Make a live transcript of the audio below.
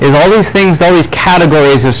is all these things, all these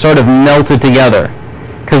categories have sort of melted together.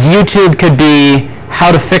 Because YouTube could be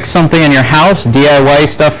how to fix something in your house, DIY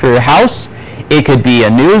stuff for your house. It could be a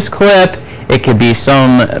news clip. It could be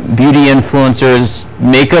some beauty influencer's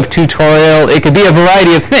makeup tutorial. It could be a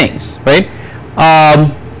variety of things, right?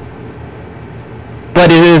 But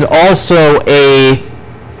it is also a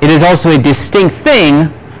distinct thing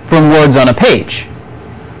from words on a page.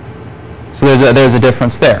 So there's a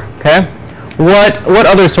difference there. Okay. What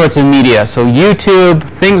other sorts of media? So YouTube,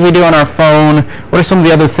 things we do on our phone. What are some of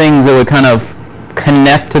the other things that would kind of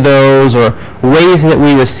connect to those, or ways that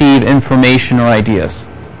we receive information or ideas?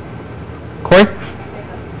 Corey? There's a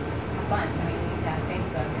bunch. I mean, you've got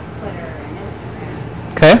Facebook and Twitter and Instagram.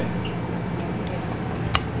 Okay.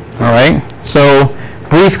 All right. So,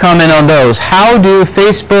 brief comment on those. How do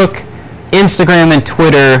Facebook, Instagram, and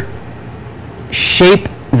Twitter shape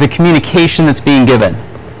the communication that's being given?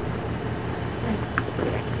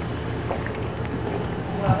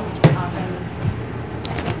 Well, often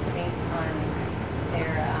based on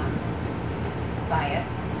their bias,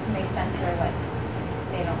 they censor what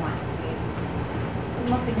they don't want to see.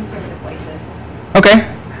 Mostly conservative voices. Okay.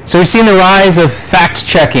 So we've seen the rise of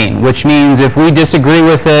fact-checking, which means if we disagree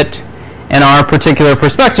with it and our particular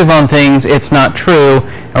perspective on things, it's not true,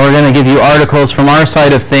 and we're going to give you articles from our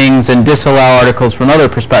side of things and disallow articles from another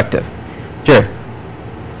perspective. Jerry?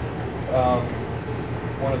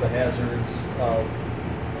 One of the hazards of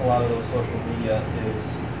a lot of those social media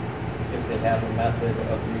is if they have a method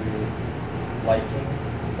of you liking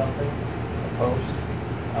something, a post,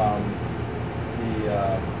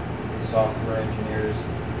 the software engineers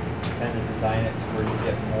tend to design it to where you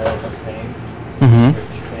get more of the same,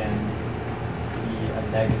 which can be a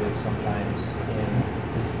negative sometimes in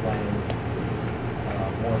displaying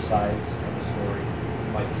more sides of the story.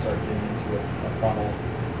 You might start getting into a funnel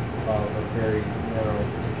of a very narrow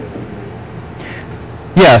particular view.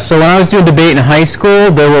 Yeah, so when I was doing debate in high school,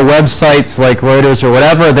 there were websites like Reuters or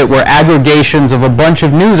whatever that were aggregations of a bunch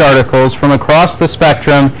of news articles from across the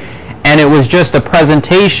spectrum, and it was just a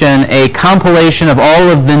presentation, a compilation of all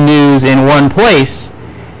of the news in one place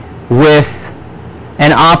with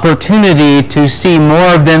an opportunity to see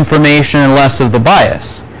more of the information and less of the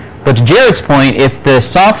bias. But to Jared's point, if the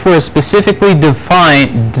software is specifically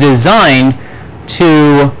designed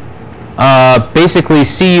to basically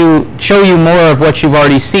show you more of what you've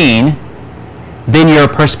already seen, then your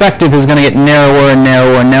perspective is going to get narrower and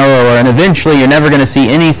narrower and narrower, and eventually you're never going to see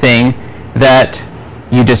anything that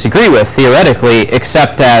you disagree with, theoretically,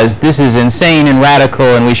 except as this is insane and radical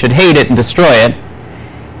and we should hate it and destroy it.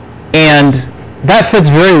 And that fits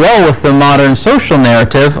very well with the modern social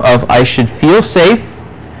narrative of I should feel safe,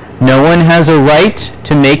 no one has a right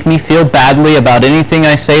to make me feel badly about anything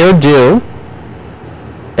I say or do,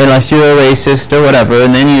 unless you're a racist or whatever,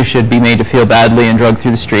 and then you should be made to feel badly and drugged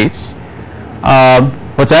through the streets.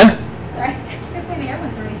 What's that? Sorry, maybe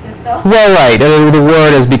everyone's a racist, though. Well, right. The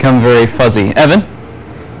word has become very fuzzy. Evan?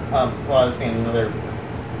 Well, I was thinking another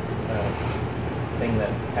thing that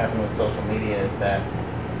happened with social media is that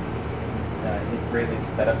it greatly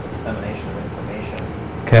sped up the dissemination of information.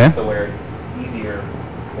 Okay. So where it's easier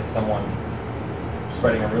with someone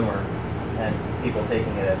spreading a rumor and people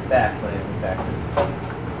taking it as fact when it in fact is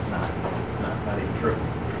not even true.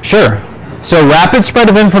 Sure. So rapid spread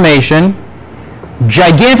of information,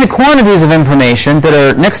 gigantic quantities of information that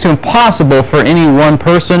are next to impossible for any one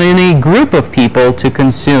person, any group of people to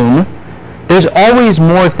consume. There's always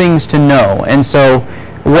more things to know. And so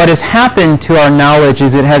what has happened to our knowledge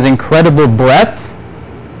is it has incredible breadth,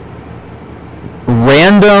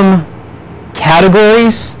 random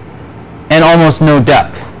categories, and almost no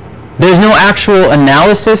depth. There's no actual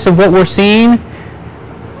analysis of what we're seeing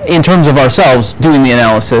in terms of ourselves doing the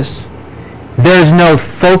analysis. There's no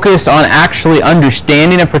focus on actually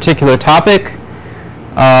understanding a particular topic.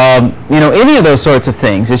 Any of those sorts of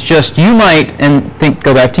things. It's just you might,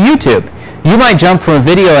 go back to YouTube. You might jump from a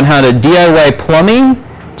video on how to DIY plumbing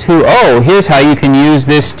to, here's how you can use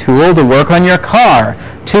this tool to work on your car,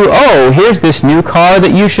 to, here's this new car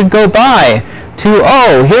that you should go buy,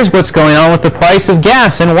 to, here's what's going on with the price of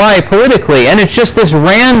gas and why politically. And it's just this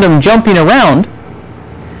random jumping around.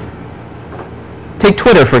 Take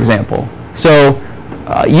Twitter, for example. So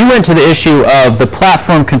you went to the issue of the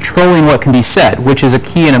platform controlling what can be said, which is a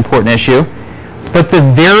key and important issue. But the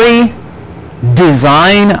very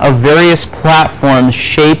design of various platforms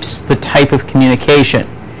shapes the type of communication.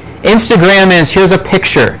 Instagram is, here's a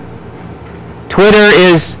picture. Twitter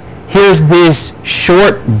is, here's this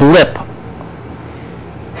short blip.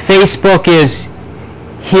 Facebook is,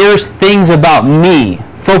 here's things about me.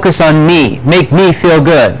 Focus on me. Make me feel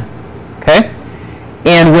good. Okay?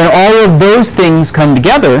 And when all of those things come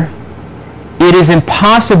together, it is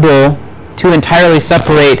impossible to entirely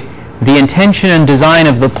separate the intention and design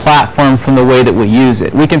of the platform from the way that we use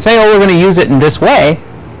it. We can say, oh, we're going to use it in this way,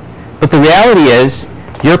 but the reality is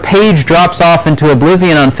your page drops off into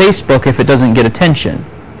oblivion on Facebook if it doesn't get attention.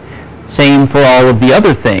 Same for all of the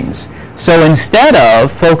other things. So instead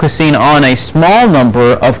of focusing on a small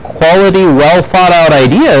number of quality, well thought out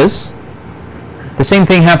ideas, the same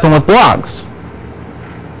thing happened with blogs.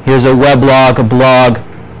 Here's a weblog, a blog.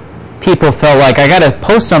 People felt like, I got to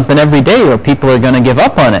post something every day or people are going to give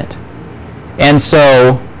up on it. And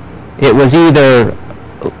so it was either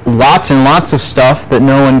lots and lots of stuff that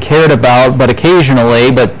no one cared about but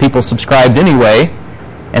occasionally, but people subscribed anyway,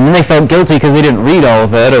 and then they felt guilty because they didn't read all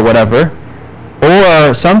of it or whatever.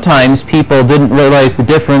 Or sometimes people didn't realize the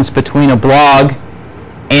difference between a blog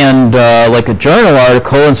and like a journal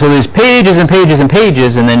article, and so there's pages and pages and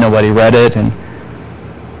pages, and then nobody read it. And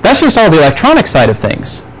that's just all the electronic side of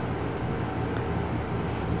things.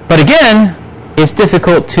 But again, it's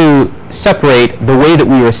difficult to separate the way that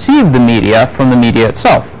we receive the media from the media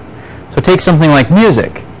itself. So take something like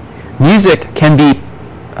music. Music can be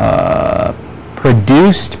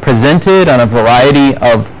produced, presented on a variety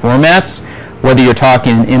of formats, whether you're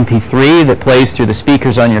talking an MP3 that plays through the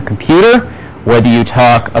speakers on your computer, whether you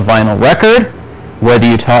talk a vinyl record, whether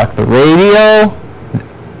you talk the radio,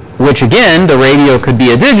 which again, the radio could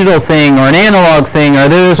be a digital thing or an analog thing, or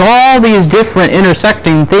there's all these different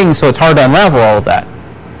intersecting things, so it's hard to unravel all of that.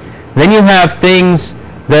 Then you have things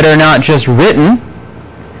that are not just written,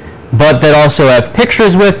 but that also have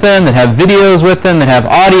pictures with them, that have videos with them, that have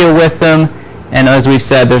audio with them, and as we've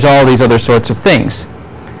said, there's all these other sorts of things.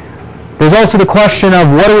 There's also the question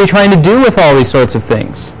of what are we trying to do with all these sorts of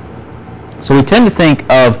things? So we tend to think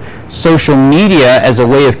of social media as a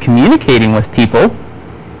way of communicating with people,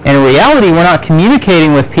 and in reality, we're not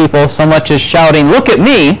communicating with people so much as shouting, look at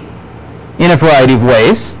me, in a variety of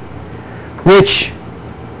ways, which,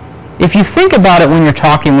 if you think about it when you're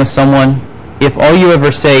talking with someone, if all you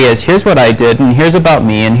ever say is, here's what I did, and here's about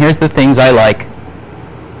me, and here's the things I like,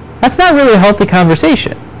 that's not really a healthy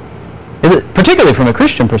conversation, particularly from a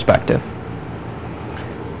Christian perspective.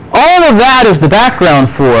 All of that is the background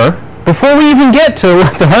before we even get to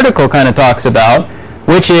what the article kind of talks about,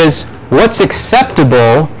 which is what's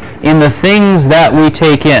acceptable in the things that we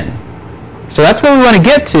take in. So that's what we want to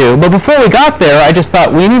get to, but before we got there, I just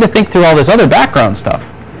thought we need to think through all this other background stuff.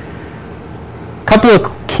 A couple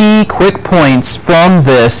of key, quick points from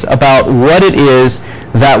this about what it is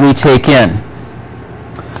that we take in.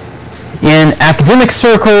 In academic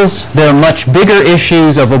circles, there are much bigger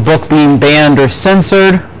issues of a book being banned or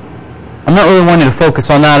censored. I'm not really wanting to focus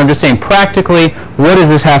on that. I'm just saying practically, what does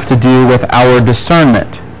this have to do with our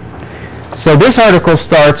discernment? So this article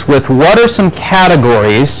starts with what are some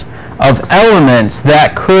categories of elements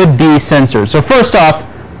that could be censored. So first off,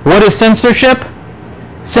 what is censorship?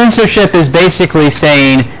 Censorship is basically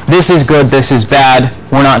saying, this is good, this is bad,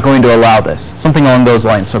 we're not going to allow this. Something along those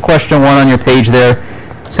lines. So question 1 on your page there,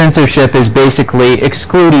 censorship is basically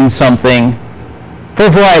excluding something for a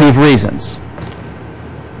variety of reasons.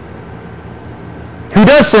 Who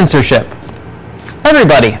does censorship?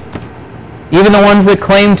 Everybody. Even the ones that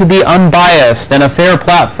claim to be unbiased and a fair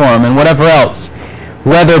platform and whatever else.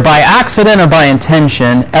 Whether by accident or by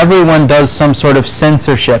intention, everyone does some sort of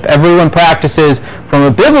censorship. Everyone practices, from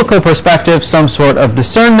a biblical perspective, some sort of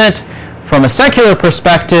discernment. From a secular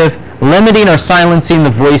perspective, limiting or silencing the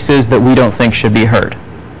voices that we don't think should be heard.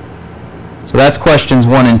 So that's questions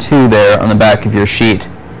 1 and 2 there on the back of your sheet.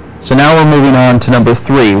 So now we're moving on to number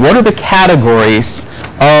 3. What are the categories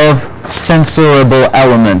of censorable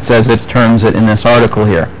elements, as it terms it in this article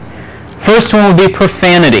here? First one will be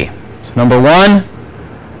profanity. So number 1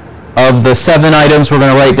 of the 7 items we're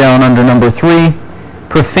going to write down under number 3,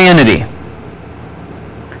 profanity.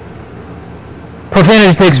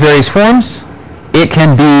 Profanity takes various forms. It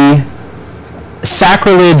can be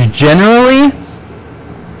sacrilege generally,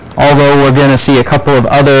 although we're going to see a couple of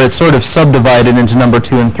other, it's sort of subdivided into number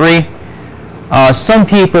 2 and 3. Some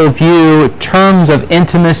people view terms of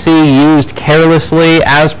intimacy used carelessly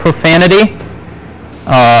as profanity.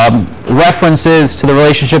 References to the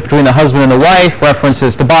relationship between the husband and the wife,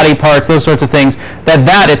 references to body parts, those sorts of things,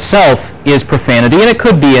 that itself is profanity, and it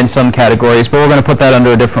could be in some categories, but we're going to put that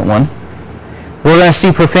under a different one. We're going to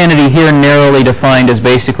see profanity here narrowly defined as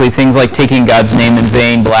basically things like taking God's name in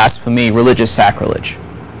vain, blasphemy, religious sacrilege.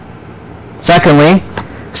 Secondly,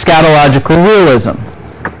 scatological realism.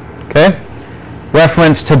 Okay?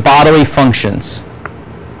 Reference to bodily functions.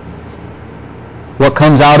 What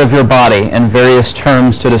comes out of your body and various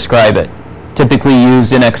terms to describe it, typically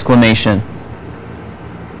used in exclamation.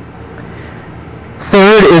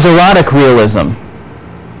 Third is erotic realism.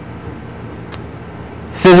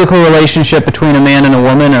 Physical relationship between a man and a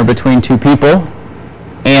woman or between two people,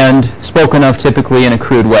 and spoken of typically in a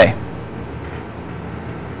crude way.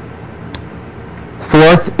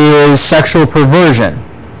 Fourth is sexual perversion.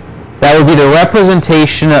 That would be the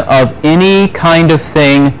representation of any kind of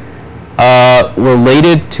thing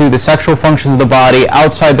related to the sexual functions of the body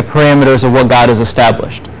outside the parameters of what God has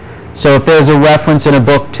established. So if there's a reference in a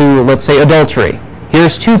book to, let's say, adultery,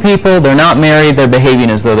 here's two people, they're not married, they're behaving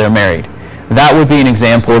as though they're married. That would be an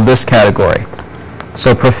example of this category.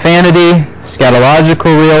 So profanity,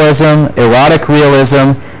 scatological realism, erotic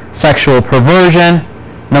realism, sexual perversion.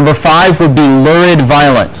 Number 5 would be lurid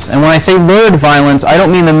violence. And when I say lurid violence, I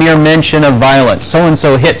don't mean the mere mention of violence.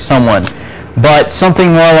 So-and-so hit someone. But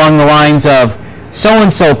something more along the lines of,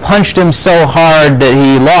 so-and-so punched him so hard that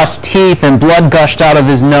he lost teeth and blood gushed out of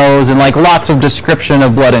his nose, and like lots of description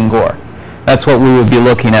of blood and gore. That's what we would be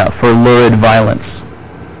looking at for lurid violence.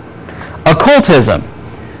 Occultism.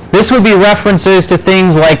 This would be references to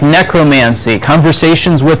things like necromancy,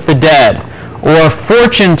 conversations with the dead, or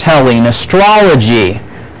fortune-telling, astrology,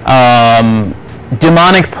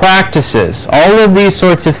 demonic practices. All of these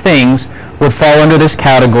sorts of things would fall under this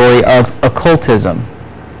category of occultism.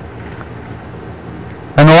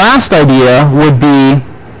 And the last idea would be,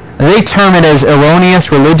 they term it as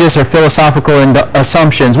erroneous religious or philosophical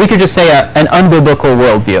assumptions. We could just say an unbiblical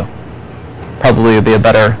worldview. Probably would be a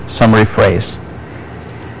better summary phrase.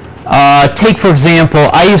 Take, for example,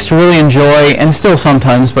 I used to really enjoy, and still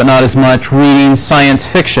sometimes, but not as much, reading science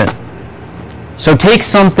fiction. So take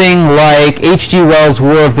something like H.G. Wells'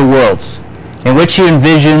 War of the Worlds, in which he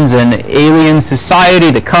envisions an alien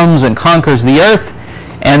society that comes and conquers the Earth,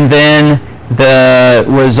 and then the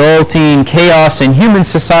resulting chaos in human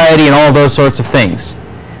society and all those sorts of things.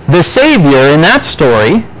 The savior in that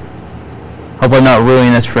story, hope I'm not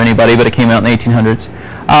ruining this for anybody, but it came out in the 1800s,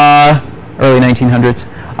 early 1900s.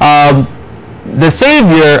 The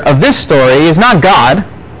savior of this story is not God,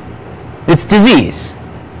 it's disease.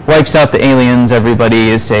 Wipes out the aliens, everybody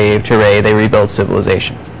is saved, hooray, they rebuild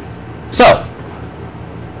civilization. So,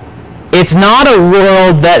 it's not a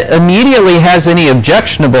world that immediately has any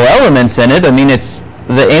objectionable elements in it. I mean,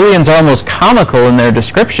 the aliens are almost comical in their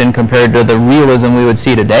description compared to the realism we would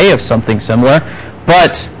see today of something similar,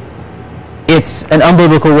 but it's an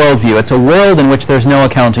unbiblical worldview. It's a world in which there's no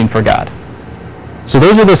accounting for God. So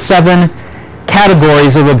those are the 7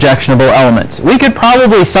 categories of objectionable elements. We could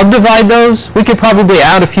probably subdivide those. We could probably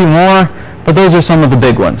add a few more, but those are some of the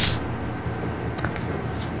big ones.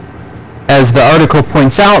 As the article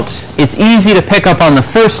points out, it's easy to pick up on the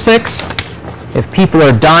first 6. If people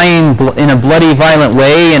are dying in a bloody, violent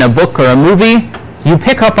way in a book or a movie, you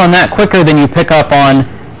pick up on that quicker than you pick up on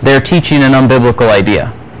their teaching an unbiblical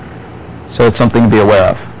idea. So it's something to be aware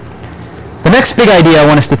of. The next big idea I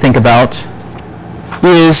want us to think about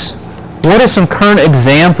is, what are some current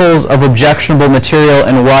examples of objectionable material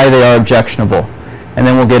and why they are objectionable? And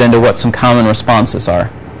then we'll get into what some common responses are.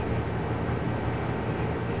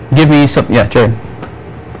 Give me some, yeah, Jared.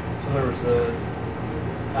 So there was an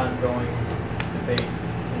ongoing debate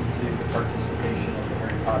into the participation of the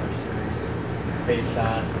Harry Potter series based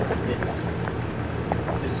on its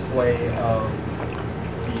display of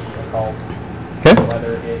the occult. Okay.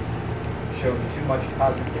 Whether it showed too much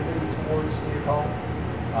positivity towards the occult,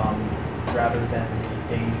 rather than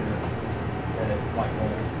the danger that it might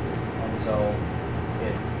hold. And so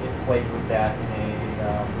it played with that in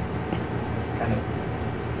a kind of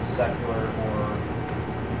secular or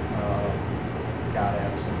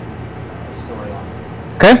God-absent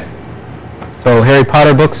storyline. Okay. So Harry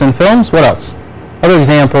Potter books and films. What else? Other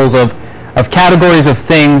examples of categories of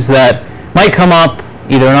things that might come up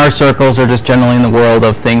either in our circles or just generally in the world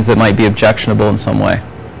of things that might be objectionable in some way.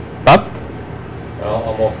 Bob? Well,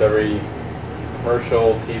 almost every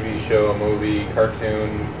commercial, TV show, movie,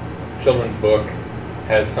 cartoon, children's book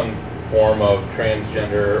has some form of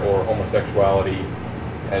transgender or homosexuality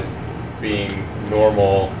as being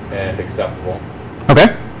normal and acceptable.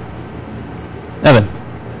 Okay. Evan?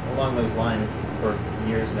 Along those lines, for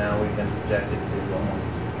years now, we've been subjected to almost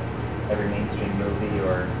every mainstream movie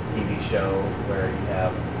or TV show where you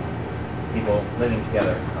have people living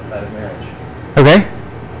together outside of marriage. Okay.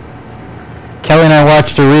 Kelly and I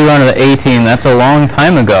watched a rerun of the A-Team. That's a long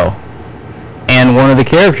time ago. And one of the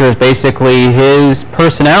characters, basically, his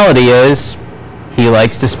personality is he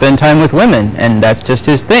likes to spend time with women, and that's just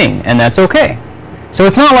his thing, and that's okay. So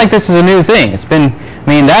it's not like this is a new thing. It's been, I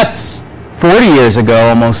mean, that's 40 years ago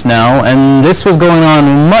almost now, and this was going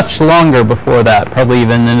on much longer before that, probably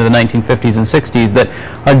even into the 1950s and 60s, that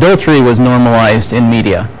adultery was normalized in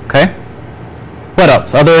media. Okay? What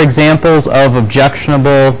else? Other examples of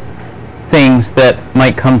objectionable things that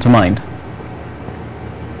might come to mind?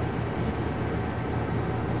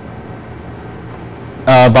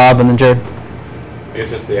 Bob and then Jared. I guess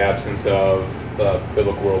just the absence of the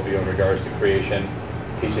biblical worldview in regards to creation,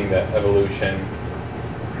 teaching that evolution,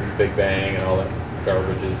 Big Bang, and all that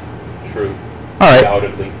garbage is true, All right.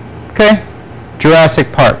 undoubtedly. Okay.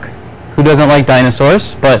 Jurassic Park. Who doesn't like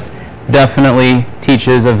dinosaurs? But definitely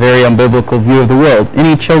teaches a very unbiblical view of the world.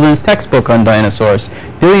 Any children's textbook on dinosaurs.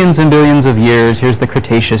 Billions and billions of years. Here's the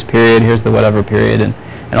Cretaceous period. Here's the whatever period, and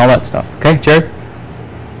all that stuff. Okay, Jared?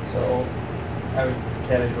 So I would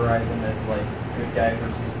categorize them as like good guy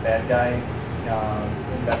versus bad guy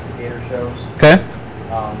investigator shows. Okay.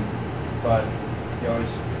 But you always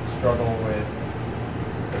struggle with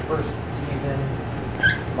the first season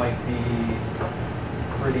might be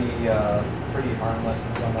pretty harmless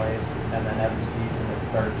in some ways, and then every season it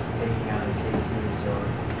starts taking on cases or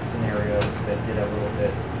scenarios that get a little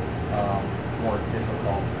bit more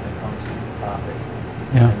difficult when it comes to the topic.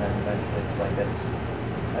 Yeah. And then eventually it's like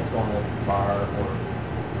that's going a little too far, or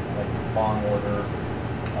like Law and Order,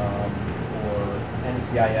 or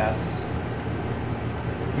NCIS.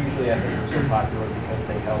 Usually I think they're so popular because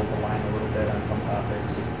they held the line a little bit on some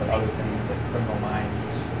topics, but other things like Criminal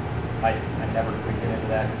Minds, I never could get into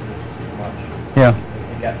that because it was just too much. Yeah.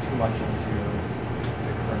 It got too much into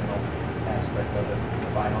the criminal aspect of it,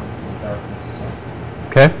 the violence and the darkness. So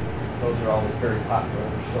Okay. those are always very popular.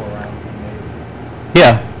 They're still around.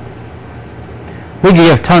 Yeah. We could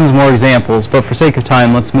give tons more examples, but for sake of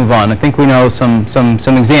time, let's move on. I think we know some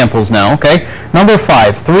examples now, okay? Number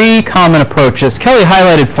 5, 3 common approaches. Kelly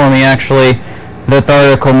highlighted for me, actually, that the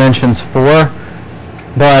article mentions 4,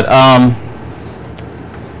 but I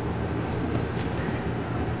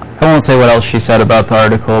won't say what else she said about the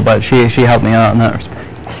article, but she helped me out in that respect.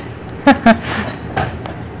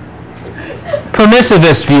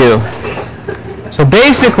 Permissivist view. So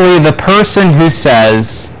basically, the person who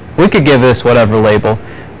says, we could give this whatever label,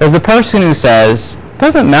 as the person who says,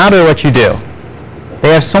 doesn't matter what you do. They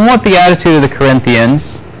have somewhat the attitude of the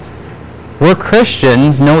Corinthians. We're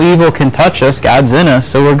Christians, no evil can touch us, God's in us,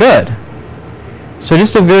 so we're good. So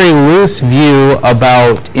just a very loose view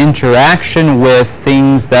about interaction with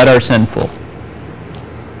things that are sinful.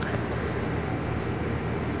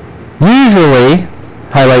 Usually,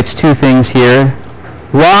 highlights 2 things here.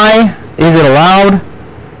 Why is it allowed?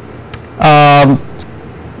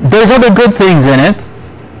 There's other good things in it,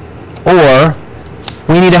 or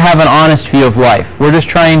we need to have an honest view of life. We're just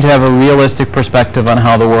trying to have a realistic perspective on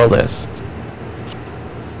how the world is.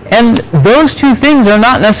 And those 2 things are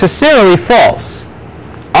not necessarily false.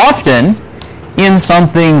 Often, in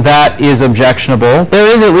something that is objectionable, there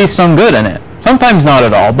is at least some good in it. Sometimes not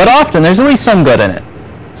at all, but often there's at least some good in it.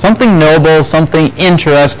 Something noble, something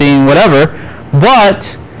interesting, whatever,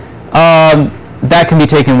 but that can be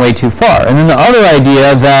taken way too far. And then the other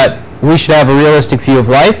idea that we should have a realistic view of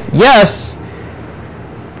life, yes,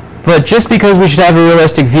 but just because we should have a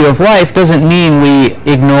realistic view of life doesn't mean we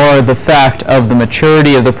ignore the fact of the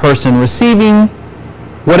maturity of the person receiving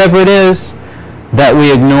whatever it is, that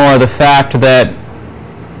we ignore the fact that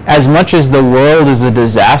as much as the world is a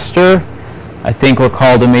disaster, I think we're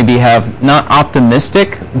called to maybe have not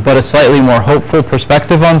optimistic, but a slightly more hopeful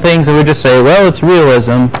perspective on things, and we just say, well, it's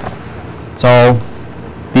realism. It's all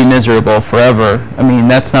be miserable forever. I mean,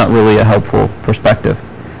 that's not really a helpful perspective.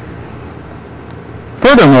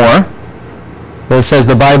 Furthermore, it says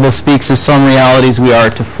the Bible speaks of some realities we are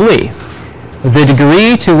to flee. The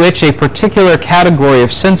degree to which a particular category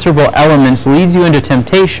of censorable elements leads you into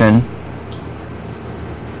temptation,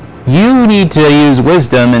 you need to use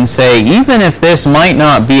wisdom and say, even if this might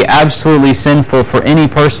not be absolutely sinful for any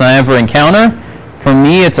person I ever encounter, for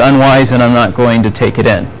me it's unwise and I'm not going to take it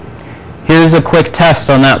in. Here's a quick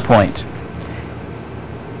test on that point.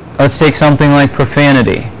 Let's take something like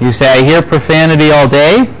profanity. You say, I hear profanity all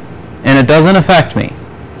day, and it doesn't affect me.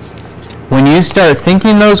 When you start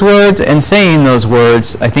thinking those words and saying those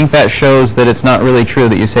words, I think that shows that it's not really true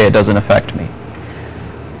that you say it doesn't affect me.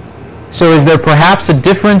 So is there perhaps a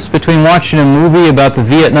difference between watching a movie about the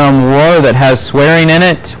Vietnam War that has swearing in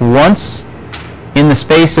it once in the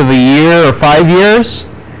space of a year or 5 years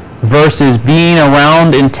versus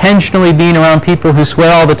intentionally being around people who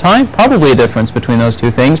swear all the time? Probably a difference between those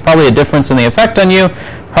 2 things. Probably a difference in the effect on you.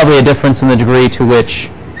 Probably a difference in the degree to which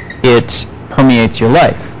it permeates your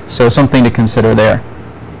life. So something to consider there.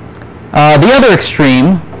 The other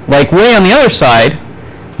extreme, like way on the other side,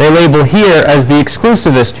 they label here as the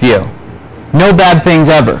exclusivist view. No bad things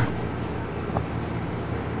ever.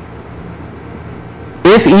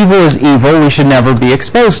 If evil is evil, we should never be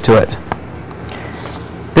exposed to it.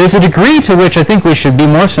 there's a degree to which I think we should be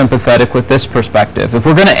more sympathetic with this perspective. If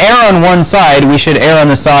we're going to err on one side, we should err on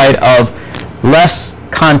the side of less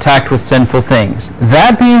contact with sinful things.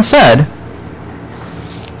 That being said,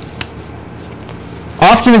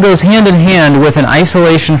 often it goes hand in hand with an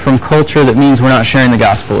isolation from culture that means we're not sharing the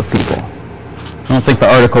gospel with people. I don't think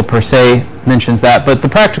the article per se mentions that, but the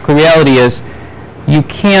practical reality is you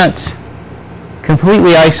can't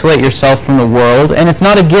completely isolate yourself from the world, and it's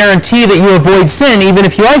not a guarantee that you avoid sin even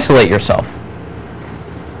if you isolate yourself.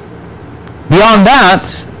 Beyond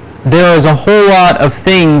that, there is a whole lot of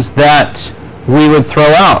things that we would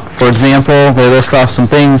throw out. For example, they list off some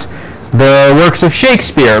things. The works of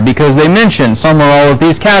Shakespeare, because they mention some or all of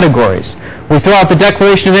these categories. We throw out the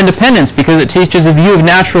Declaration of Independence because it teaches a view of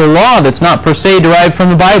natural law that's not per se derived from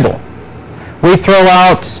the Bible. We throw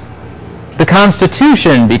out the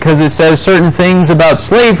Constitution because it says certain things about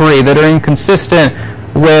slavery that are inconsistent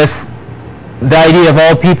with the idea of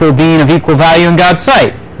all people being of equal value in God's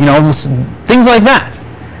sight. You know, things like that.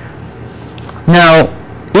 Now,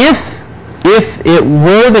 if it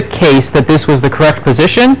were the case that this was the correct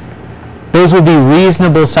position, those would be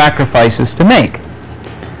reasonable sacrifices to make.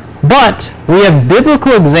 But we have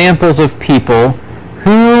biblical examples of people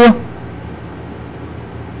who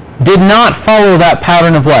did not follow that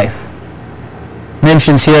pattern of life.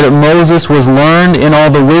 Mentions here that Moses was learned in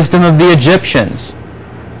all the wisdom of the Egyptians.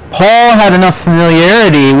 Paul had enough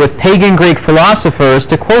familiarity with pagan Greek philosophers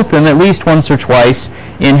to quote them at least once or twice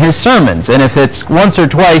in his sermons. And if it's once or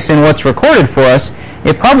twice in what's recorded for us,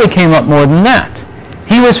 it probably came up more than that.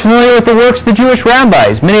 He was familiar with the works of the Jewish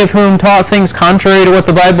rabbis, many of whom taught things contrary to what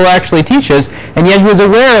the Bible actually teaches, and yet he was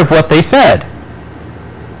aware of what they said.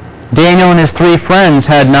 Daniel and his 3 friends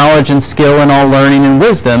had knowledge and skill in all learning and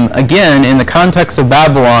wisdom, again, in the context of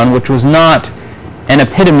Babylon, which was not an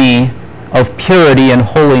epitome of purity and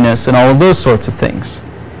holiness and all of those sorts of things.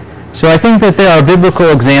 So I think that there are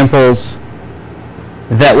biblical examples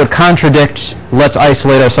that would contradict let's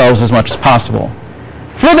isolate ourselves as much as possible.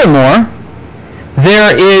 Furthermore,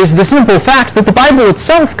 there is the simple fact that the Bible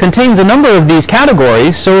itself contains a number of these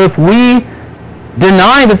categories, so if we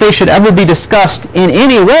deny that they should ever be discussed in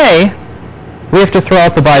any way, we have to throw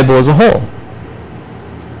out the Bible as a whole.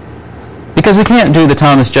 Because we can't do the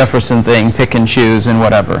Thomas Jefferson thing, pick and choose and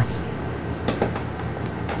whatever.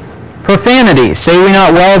 Profanity. Say we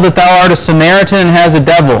not well that thou art a Samaritan and has a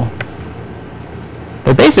devil.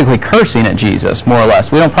 They're basically cursing at Jesus, more or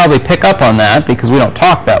less. We don't probably pick up on that because we don't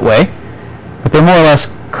talk that way. But they're more or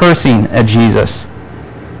less cursing at Jesus.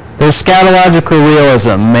 There's scatological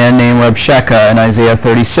realism, a man named Rabshakeh in Isaiah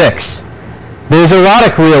 36. There's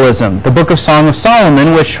erotic realism, the Book of Song of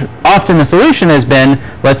Solomon, which often the solution has been,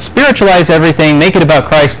 let's spiritualize everything, make it about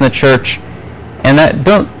Christ and the church, and that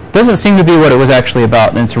doesn't seem to be what it was actually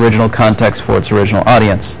about in its original context for its original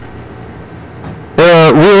audience. There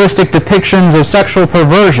are realistic depictions of sexual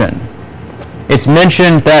perversion. It's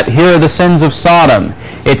mentioned that here are the sins of Sodom.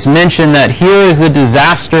 It's mentioned that here is the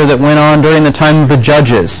disaster that went on during the time of the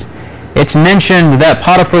judges. It's mentioned that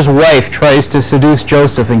Potiphar's wife tries to seduce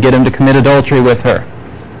Joseph and get him to commit adultery with her.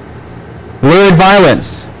 Lurid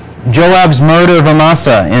violence. Joab's murder of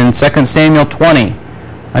Amasa in 2 Samuel 20.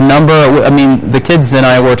 The kids and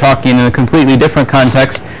I were talking in a completely different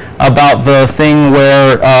context about the thing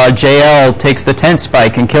where Jael takes the tent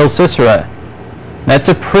spike and kills Sisera. That's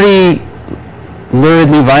a pretty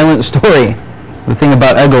luridly violent story, the thing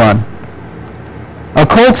about Eglon.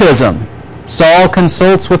 Occultism. Saul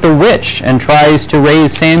consults with a witch and tries to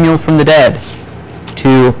raise Samuel from the dead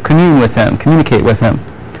to communicate with him.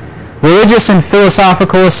 Religious and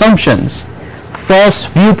philosophical assumptions. False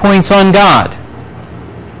viewpoints on God.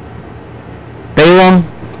 Balaam,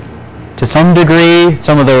 to some degree,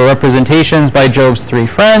 some of the representations by Job's 3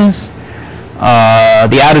 friends,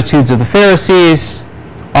 the attitudes of the Pharisees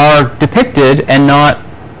are depicted and not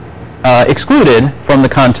excluded from the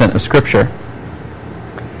content of Scripture.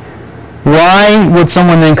 Why would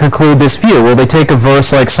someone then conclude this view? Will they take a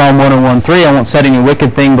verse like Psalm 101:3, I won't set any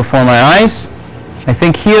wicked thing before my eyes? I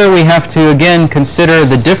think here we have to again consider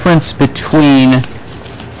the difference between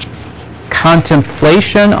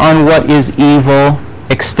contemplation on what is evil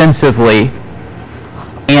extensively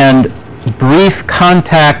and brief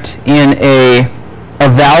contact in a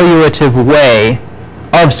evaluative way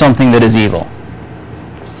of something that is evil.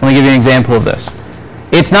 So let me give you an example of this.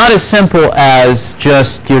 It's not as simple as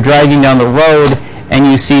just you're driving down the road and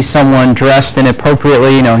you see someone dressed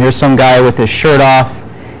inappropriately. You know, here's some guy with his shirt off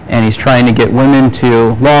and he's trying to get women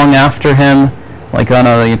to long after him, like on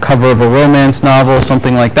a cover of a romance novel,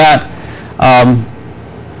 something like that.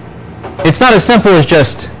 It's not as simple as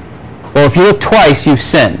just, well, if you look twice, you've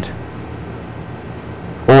sinned.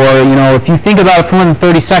 or, if you think about it for more than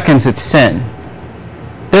 30 seconds, it's sin.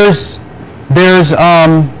 There's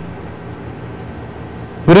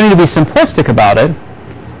we don't need to be simplistic about it.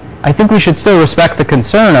 I think we should still respect the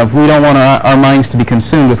concern of we don't want our minds to be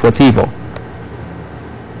consumed with what's evil.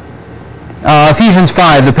 Ephesians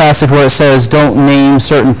 5, the passage where it says, don't name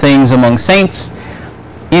certain things among saints.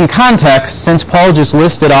 In context, since Paul just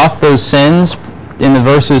listed off those sins in the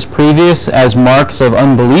verses previous as marks of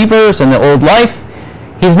unbelievers in the old life,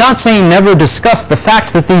 he's not saying never discuss the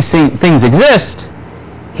fact that these things exist.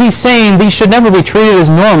 He's saying these should never be treated as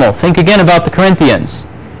normal. Think again about the Corinthians.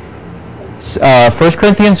 1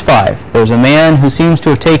 Corinthians 5, there's a man who seems to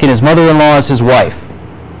have taken his mother-in-law as his wife.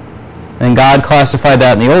 And God classified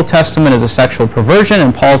that in the Old Testament as a sexual perversion,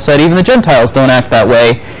 and Paul said even the Gentiles don't act that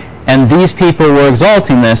way, and these people were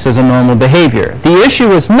exalting this as a normal behavior. The issue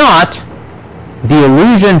was not the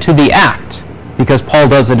allusion to the act, because Paul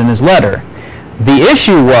does it in his letter. The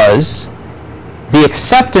issue was the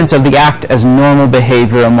acceptance of the act as normal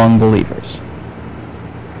behavior among believers.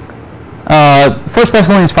 1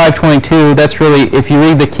 Thessalonians 5:22, that's really, if you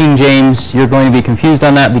read the King James, you're going to be confused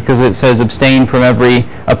on that because it says abstain from every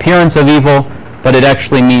appearance of evil, but it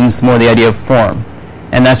actually means more the idea of form.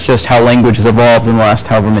 And that's just how language has evolved in the last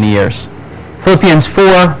however many years. Philippians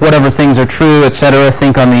 4, whatever things are true, etc.,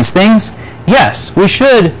 think on these things. Yes, we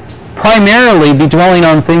should primarily be dwelling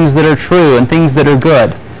on things that are true and things that are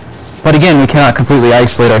good. But again, we cannot completely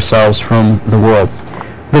isolate ourselves from the world.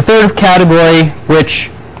 The third category, which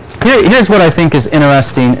here's what I think is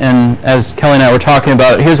interesting, and as Kelly and I were talking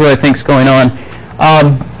about it, here's what I think is going on.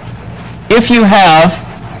 If you have,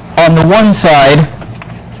 on the one side,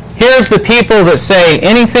 here's the people that say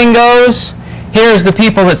anything goes, here's the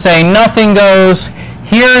people that say nothing goes,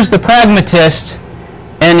 here's the pragmatist,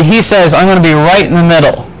 and he says, I'm going to be right in the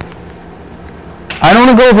middle. I don't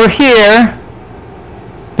want to go over here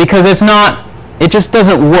because it just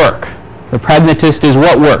doesn't work. The pragmatist is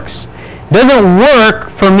what works. It doesn't work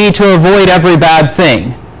for me to avoid every bad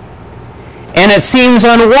thing. And it seems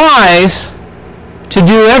unwise to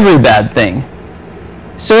do every bad thing.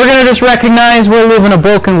 So we're going to just recognize we live in a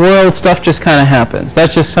broken world, stuff just kind of happens.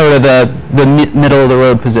 That's just sort of the middle of the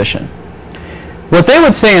road position. What they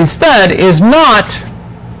would say instead is not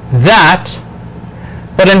that,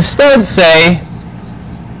 but instead say,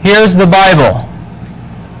 here's the Bible.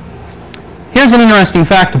 Here's an interesting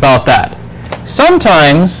fact about that.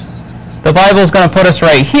 Sometimes the Bible is going to put us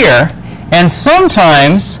right here, and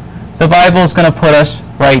sometimes the Bible is going to put us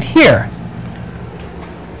right here.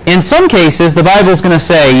 In some cases, the Bible is going to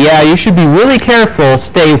say, yeah, you should be really careful,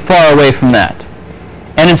 stay far away from that.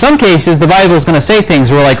 And in some cases, the Bible is going to say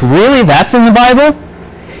things where like, really, that's in the Bible?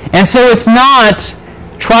 And so it's not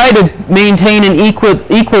try to maintain an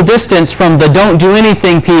equal distance from the don't do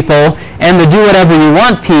anything people and the do whatever you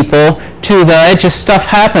want people to the it just stuff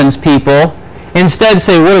happens people. Instead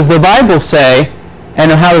say, what does the Bible say,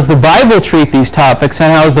 and how does the Bible treat these topics,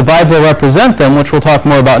 and how does the Bible represent them, which we'll talk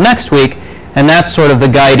more about next week, and that's sort of the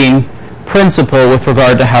guiding principle with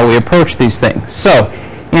regard to how we approach these things. So,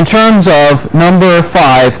 in terms of number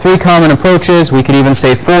 5, 3 common approaches, we could even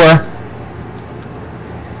say 4.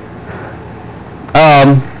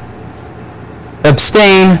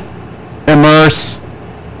 Abstain, immerse,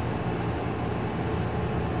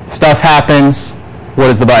 stuff happens, what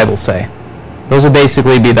does the Bible say? Those would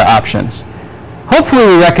basically be the options. Hopefully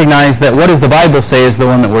we recognize that what does the Bible say is the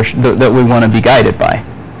one that we want to be guided by.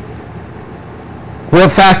 What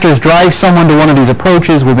factors drive someone to one of these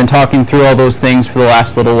approaches? We've been talking through all those things for the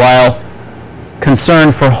last little while.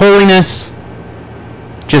 Concern for holiness,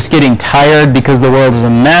 just getting tired because the world is a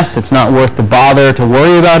mess, it's not worth the bother to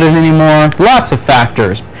worry about it anymore. Lots of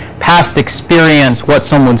factors. Past experience, what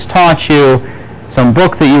someone's taught you, some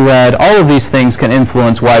book that you read, all of these things can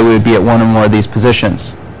influence why we would be at one or more of these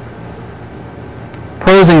positions.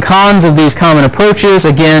 Pros and cons of these common approaches.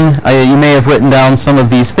 Again, you may have written down some of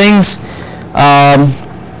these things.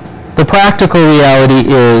 The practical reality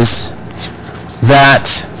is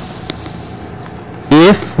that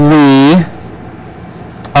if we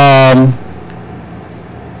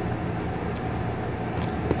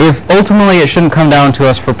if ultimately it shouldn't come down to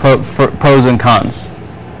us for pros and cons.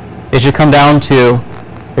 It should come down to,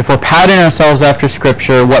 if we're patterning ourselves after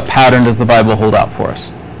Scripture, what pattern does the Bible hold out for us?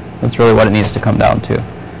 That's really what it needs to come down to.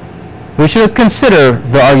 We should consider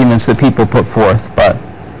the arguments that people put forth, but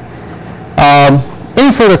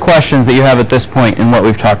any further questions that you have at this point in what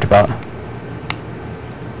we've talked about?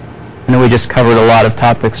 I know we just covered a lot of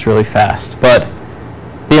topics really fast, but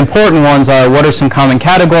the important ones are, what are some common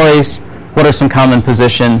categories, what are some common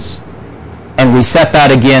positions, and we set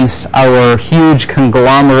that against our huge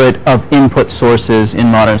conglomerate of input sources in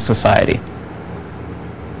modern society.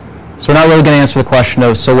 So we're not really going to answer the question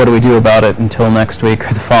of, so what do we do about it, until next week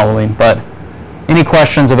or the following. But any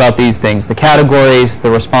questions about these things? The categories,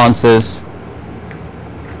 the responses?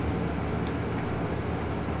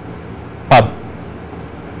 Bob?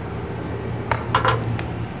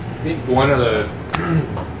 I think one of the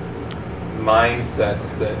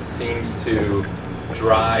mindsets that seems to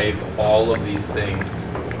drive all of these things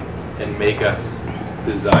and make us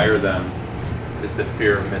desire them is the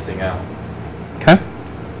fear of missing out. Okay.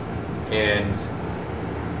 And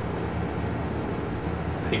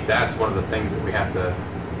I think that's one of the things that we have to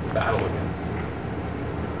battle against.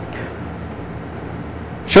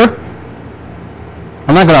 Sure.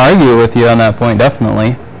 I'm not going to argue with you on that point,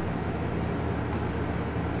 definitely.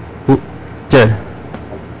 Jared?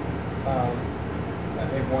 I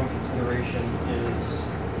think one consideration is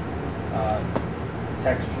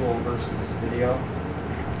textual versus video.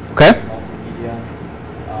 Okay. Multimedia.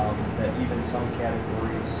 That even some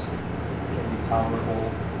categories can be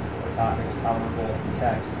tolerable, or topics tolerable in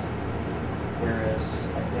text, whereas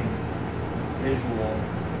I think visual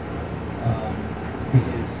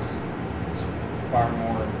is far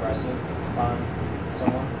more impressive on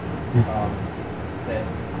someone. That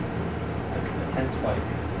a 10 spike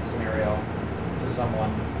scenario to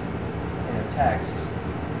someone in a text,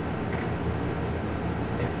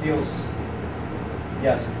 it feels,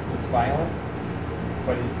 yes, it's violent,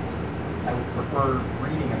 but I would prefer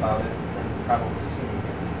reading about it than probably seeing it.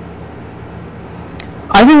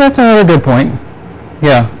 I think that's another good point.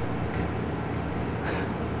 Yeah.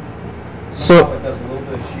 So, it does a little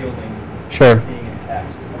bit of shielding, sure. being in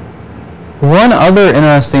text. One other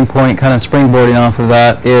interesting point, kind of springboarding off of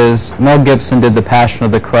that, is Mel Gibson did The Passion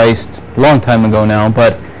of the Christ a long time ago now,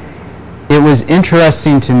 but it was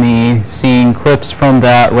interesting to me seeing clips from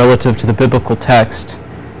that relative to the biblical text,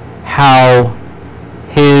 how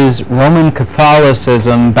his Roman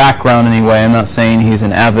Catholicism background anyway, I'm not saying he's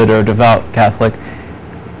an avid or devout Catholic,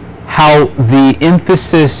 how the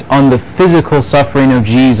emphasis on the physical suffering of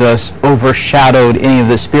Jesus overshadowed any of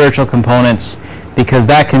the spiritual components, because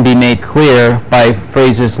that can be made clear by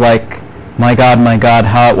phrases like, my God,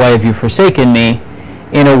 why have you forsaken me?"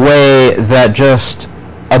 in a way that just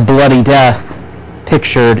a bloody death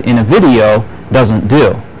pictured in a video doesn't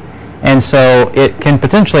do. And so it can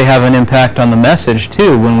potentially have an impact on the message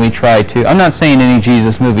too when we try to, I'm not saying any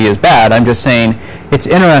Jesus movie is bad, I'm just saying it's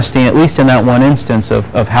interesting, at least in that one instance,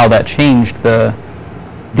 of how that changed the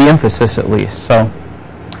emphasis at least. So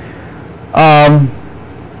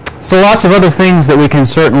lots of other things that we can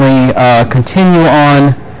certainly continue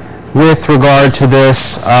on with regard to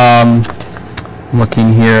this. I'm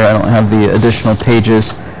looking here, I don't have the additional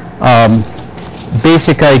pages.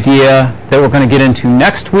 Basic idea that we're going to get into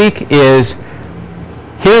next week is,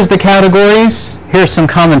 here's the categories, here's some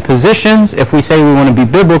common positions. If we say we want to be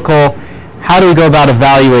biblical, how do we go about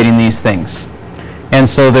evaluating these things? And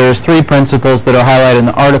so there's 3 principles that are highlighted in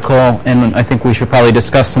the article, and I think we should probably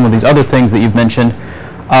discuss some of these other things that you've mentioned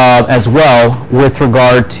as well, with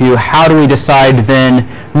regard to how do we decide then,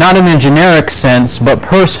 not in a generic sense, but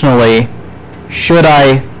personally, should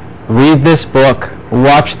I read this book,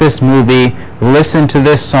 watch this movie, listen to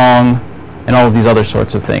this song, and all of these other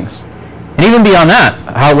sorts of things. And even beyond that,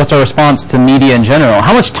 what's our response to media in general?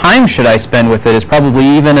 How much time should I spend with it is probably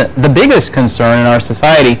even the biggest concern in our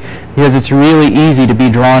society, because it's really easy to be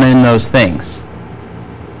drawn in those things.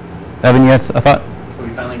 Evan, you had a thought? So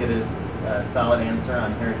we finally get a solid answer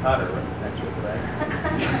on Harry Potter next week, right?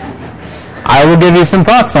 I will give you some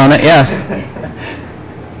thoughts on it, yes.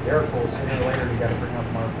 Careful, sooner or later you got to bring up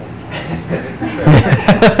Marvel.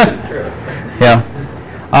 It's true. Yeah.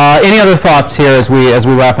 Any other thoughts here as we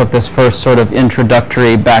wrap up this first sort of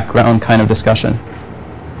introductory background kind of discussion?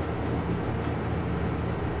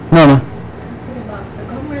 No. The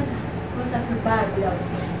government would survive without the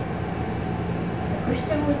Christian. The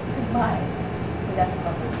Christian would survive without the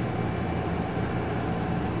government.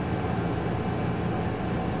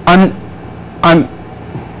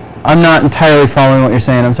 I'm not entirely following what you're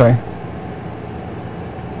saying. I'm sorry.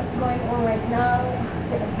 What's going on right now,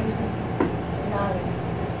 the abuse of knowledge,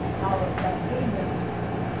 power that gave them.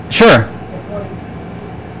 Sure. Therefore, a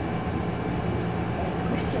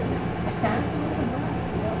Christian stand will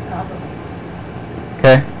survive without government.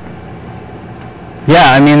 Okay.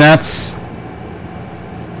 Yeah, I mean,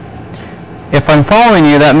 if I'm following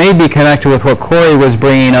you, that may be connected with what Corey was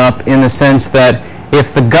bringing up, in the sense that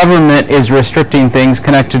if the government is restricting things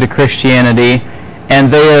connected to Christianity, and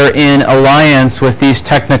they are in alliance with these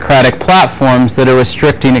technocratic platforms that are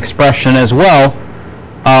restricting expression as well,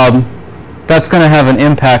 that's going to have an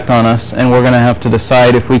impact on us, and we're going to have to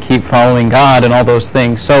decide if we keep following God and all those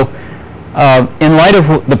things. So in light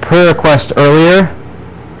of the prayer request earlier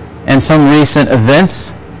and some recent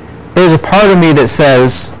events, there's a part of me that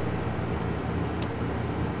says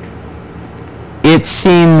it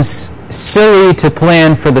seems silly to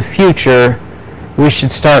plan for the future. We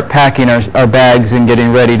should start packing our bags and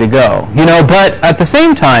getting ready to go. But at the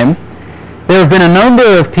same time, there have been a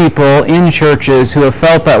number of people in churches who have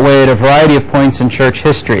felt that way at a variety of points in church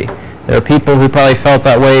history. There are people who probably felt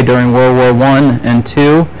that way during World War I and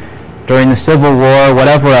II, during the Civil War,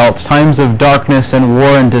 whatever else, times of darkness and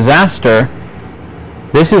war and disaster.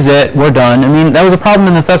 This is it, we're done. I mean, that was a problem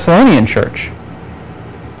in the Thessalonian church.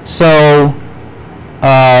 So,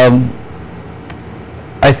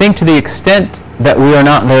 I think to the extent that we are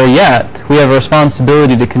not there yet, we have a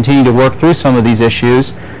responsibility to continue to work through some of these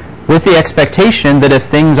issues with the expectation that if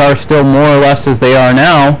things are still more or less as they are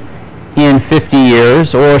now in 50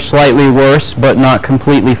 years, or slightly worse but not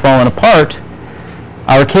completely fallen apart,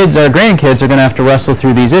 our kids, our grandkids are going to have to wrestle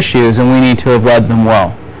through these issues, and we need to have led them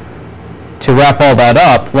well. To wrap all that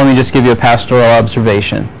up, let me just give you a pastoral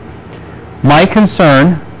observation. My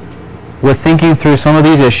concern with thinking through some of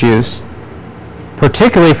these issues,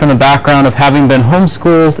 particularly from the background of having been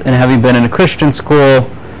homeschooled and having been in a Christian school,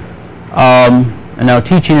 and now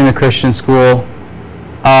teaching in a Christian school,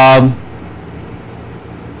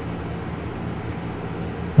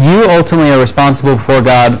 you ultimately are responsible before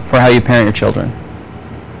God for how you parent your children.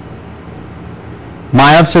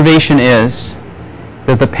 My observation is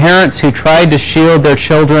that the parents who tried to shield their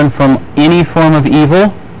children from any form of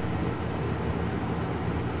evil,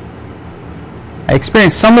 I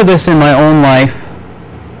experienced some of this in my own life.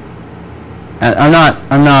 And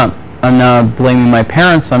I'm not blaming my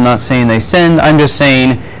parents. I'm not saying they sinned. I'm just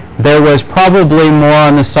saying there was probably more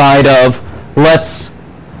on the side of let's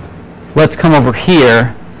come over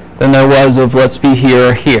here than there was of let's be here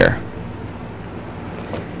or here.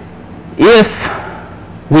 If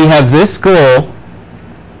we have this goal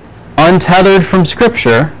untethered from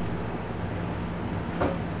Scripture,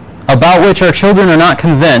 about which our children are not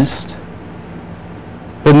convinced,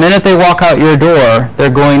 the minute they walk out your door,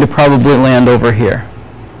 they're going to probably land over here.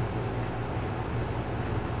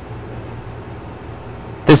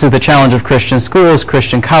 This is the challenge of Christian schools,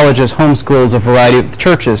 Christian colleges, homeschools, a variety of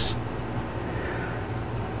churches.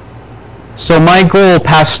 So my goal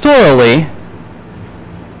pastorally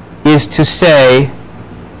is to say,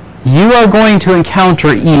 you are going to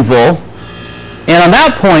encounter evil, and on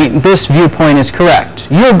that point, this viewpoint is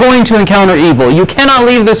correct. You are going to encounter evil. You cannot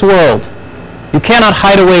leave this world. You cannot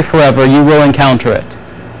hide away forever. You will encounter it.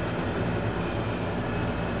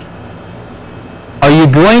 Are you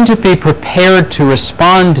going to be prepared to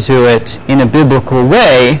respond to it in a biblical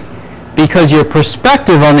way because your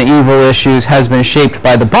perspective on the evil issues has been shaped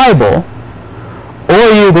by the Bible? Or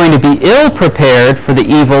are you going to be ill-prepared for the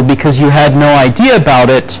evil because you had no idea about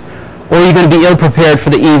it? Or are you going to be ill-prepared for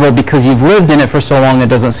the evil because you've lived in it for so long it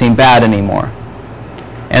doesn't seem bad anymore?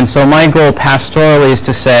 And so my goal pastorally is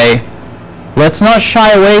to say, let's not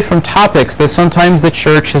shy away from topics that sometimes the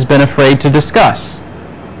church has been afraid to discuss.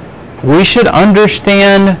 We should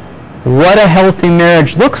understand what a healthy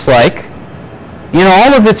marriage looks like,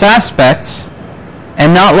 all of its aspects,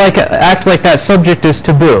 and not act like that subject is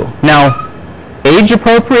taboo. Now, age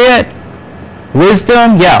appropriate,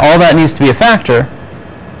 wisdom, yeah, all that needs to be a factor,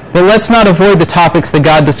 but let's not avoid the topics that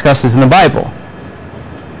God discusses in the Bible.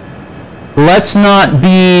 Let's not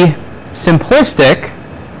be simplistic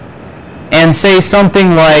and say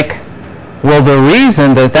something like, well, the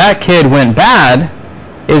reason that kid went bad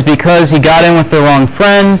is because he got in with the wrong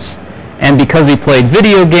friends, and because he played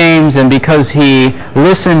video games, and because he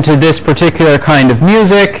listened to this particular kind of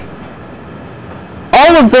music.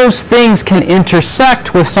 All of those things can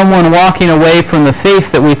intersect with someone walking away from the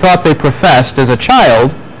faith that we thought they professed as a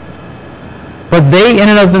child, but they in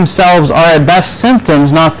and of themselves are at best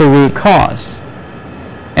symptoms, not the root cause.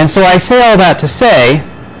 And so I say all that to say,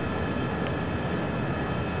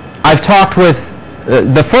 I've talked with,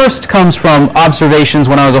 the first comes from observations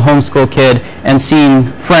when I was a homeschool kid and seeing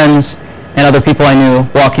friends and other people I knew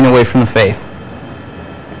walking away from the faith.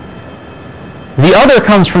 The other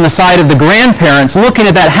comes from the side of the grandparents looking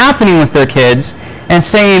at that happening with their kids and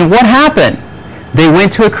saying, what happened? They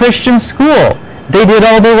went to a Christian school. They did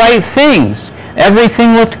all the right things.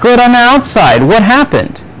 Everything looked good on the outside. What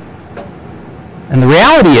happened? And the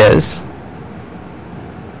reality is,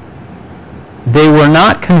 they were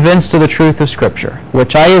not convinced of the truth of Scripture,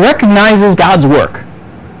 which I recognize as God's work.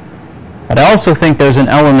 But I also think there's an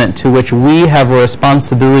element to which we have a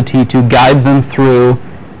responsibility to guide them through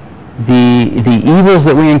the evils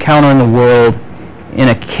that we encounter in the world in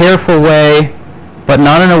a careful way, but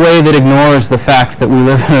not in a way that ignores the fact that we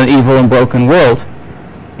live in an evil and broken world.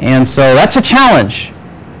 And so that's a challenge.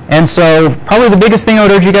 And so probably the biggest thing I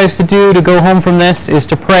would urge you guys to do to go home from this is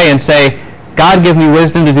to pray and say, God, give me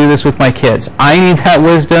wisdom to do this with my kids. I need that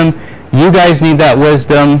wisdom. You guys need that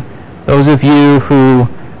wisdom. Those of you who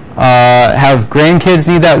have grandkids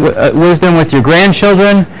need that wisdom with your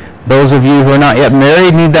grandchildren. Those of you who are not yet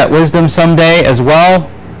married need that wisdom someday as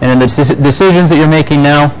well, and in the decisions that you're making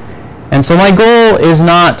now. And so my goal is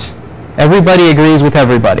not everybody agrees with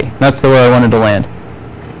everybody. That's the way I wanted to land.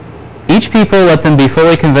 Each people, let them be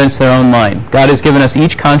fully convinced in their own mind. God has given us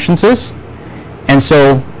each consciences, and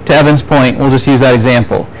so to Evan's point, we'll just use that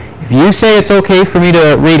example. If you say it's okay for me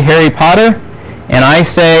to read Harry Potter, and I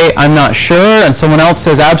say I'm not sure, and someone else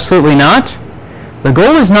says absolutely not, the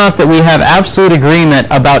goal is not that we have absolute agreement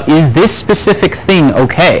about is this specific thing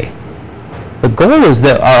okay. The goal is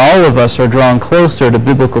that all of us are drawn closer to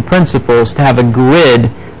biblical principles to have a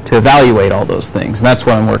grid to evaluate all those things. And that's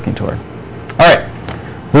what I'm working toward. All right.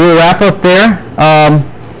 We will wrap up there.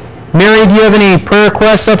 Mary, do you have any prayer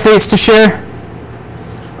requests, updates to share?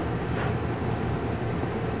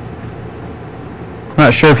 I'm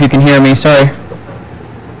not sure if you can hear me. Sorry.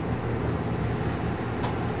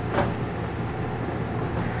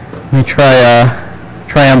 Let me try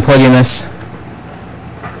unplugging this.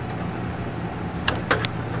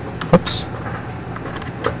 Whoops.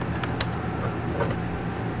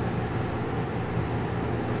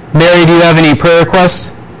 Mary, do you have any prayer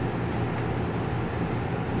requests?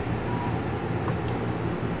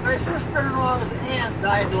 My sister-in-law's aunt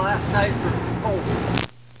died last night from COVID.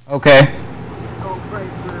 Okay. So pray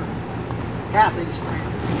for Kathy's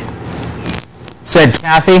family. Said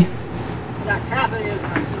Kathy? Yeah, Kathy is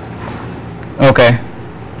my sister. Okay.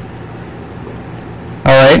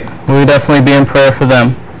 All right. We'll definitely be in prayer for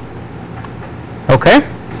them. Okay.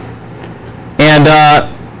 And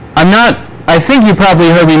I think you probably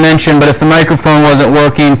heard me mention, but if the microphone wasn't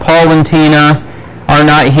working, Paul and Tina are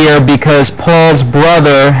not here because Paul's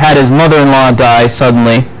brother had his mother-in-law die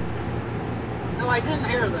suddenly. No, I didn't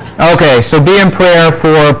hear that. Okay, so be in prayer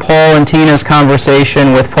for Paul and Tina's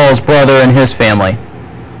conversation with Paul's brother and his family.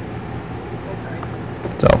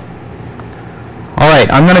 So, all right,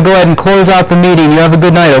 I'm going to go ahead and close out the meeting. You have a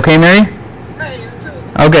good night, okay, Mary? Hey, you too.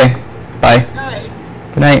 Okay, bye. Night.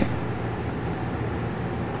 Good night.